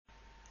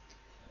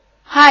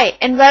Hi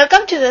and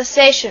welcome to the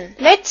session.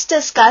 Let's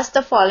discuss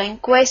the following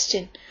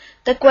question.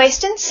 The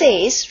question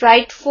says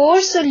write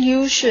 4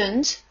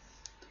 solutions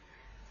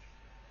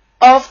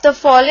of the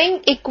following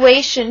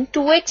equation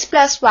 2x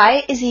plus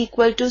y is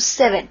equal to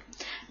 7.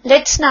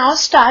 Let's now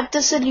start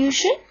the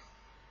solution.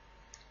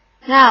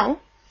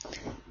 Now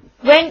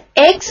when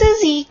x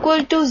is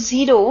equal to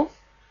 0,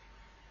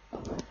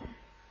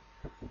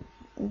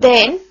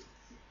 then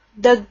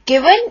the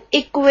given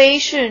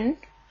equation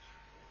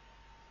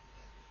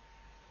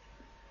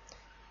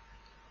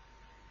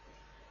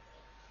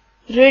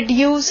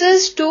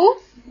reduces to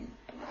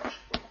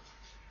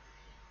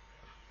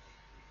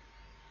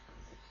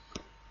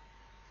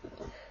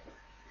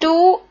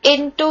two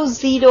into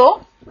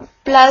 0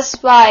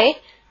 plus y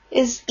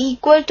is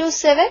equal to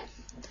 7,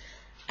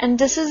 and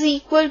this is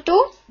equal to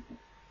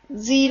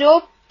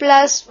 0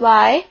 plus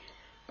y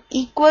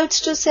equals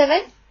to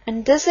 7,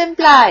 and this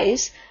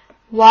implies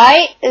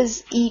y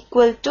is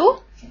equal to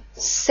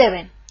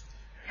 7,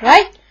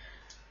 right?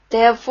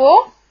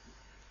 Therefore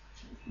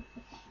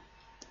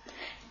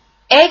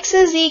x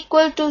is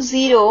equal to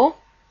 0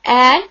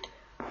 and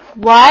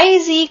y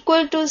is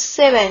equal to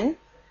 7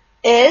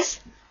 is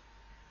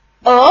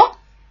a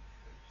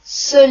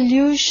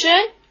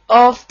solution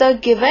of the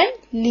given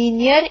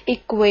linear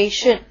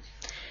equation.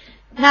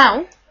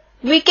 Now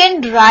we can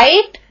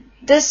write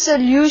this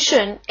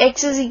solution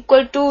x is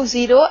equal to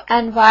 0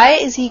 and y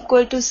is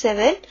equal to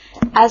 7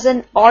 as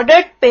an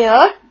ordered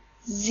pair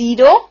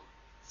 0,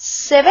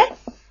 7.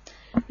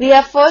 We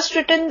have first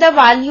written the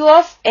value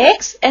of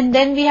x and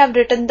then we have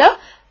written the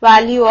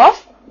value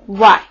of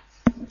y,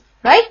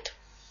 right?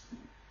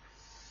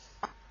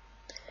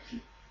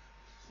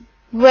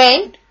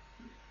 When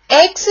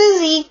x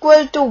is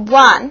equal to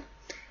 1,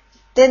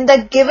 then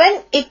the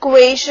given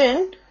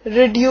equation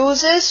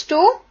reduces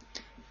to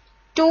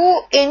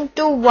 2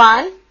 into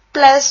 1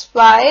 plus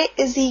y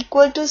is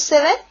equal to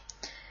 7.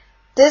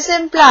 This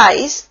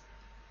implies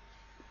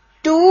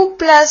 2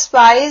 plus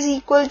y is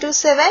equal to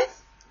 7.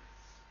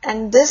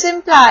 And this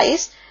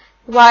implies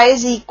y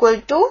is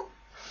equal to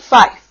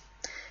 5.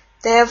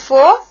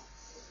 Therefore,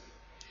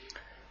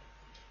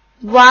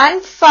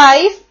 1,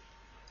 5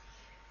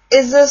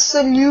 is a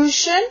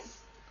solution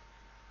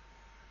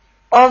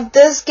of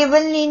this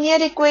given linear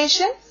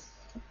equation.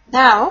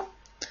 Now,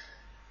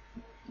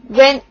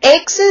 when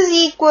x is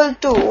equal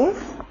to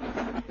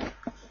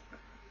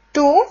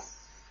 2,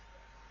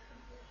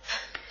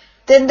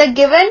 then the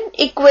given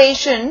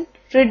equation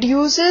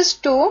reduces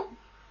to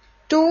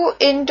 2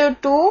 into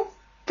 2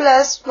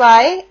 plus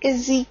y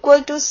is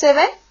equal to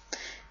 7,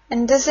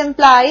 and this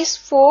implies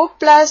 4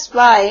 plus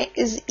y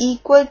is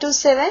equal to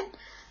 7.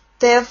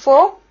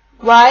 Therefore,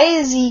 y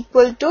is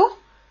equal to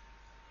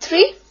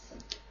 3,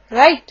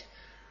 right?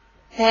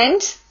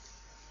 Hence,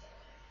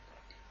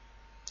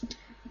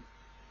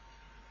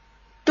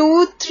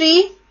 2,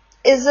 3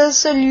 is a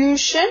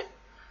solution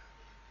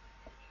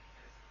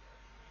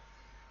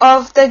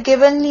of the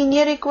given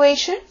linear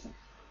equation.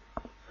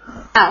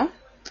 Now,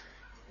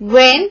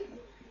 when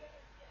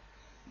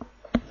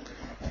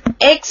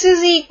x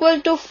is equal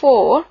to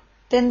 4,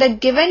 then the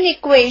given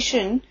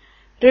equation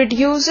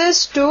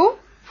reduces to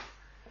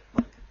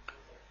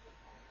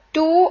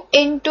 2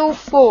 into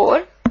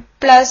 4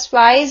 plus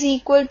y is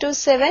equal to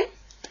 7.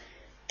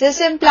 This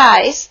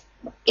implies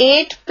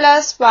 8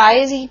 plus y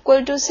is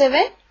equal to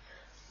 7.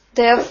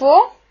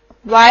 Therefore,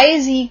 y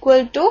is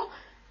equal to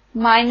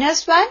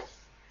minus 1.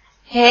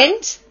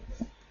 Hence,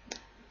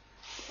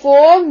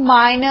 4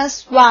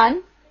 minus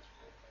 1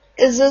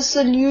 is a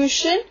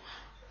solution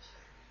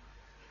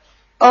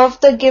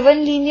of the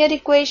given linear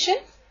equation.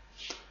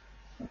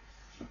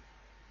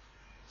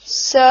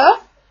 So,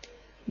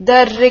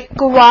 the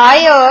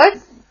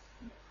required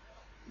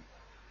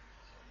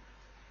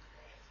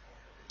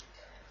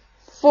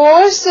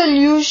 4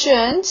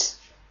 solutions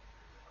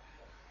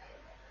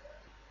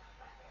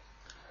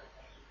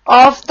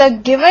of the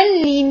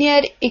given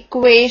linear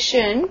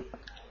equation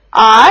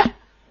are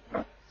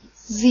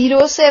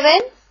 0,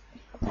 7,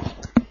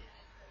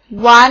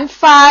 1,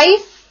 5,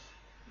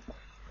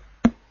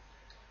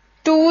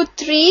 2,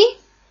 3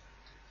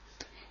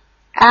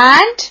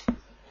 and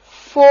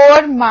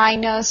 4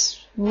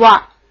 minus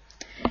 1.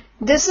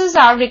 This is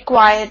our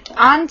required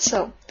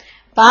answer.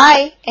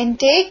 Bye and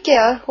take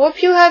care.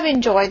 Hope you have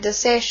enjoyed the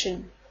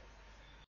session.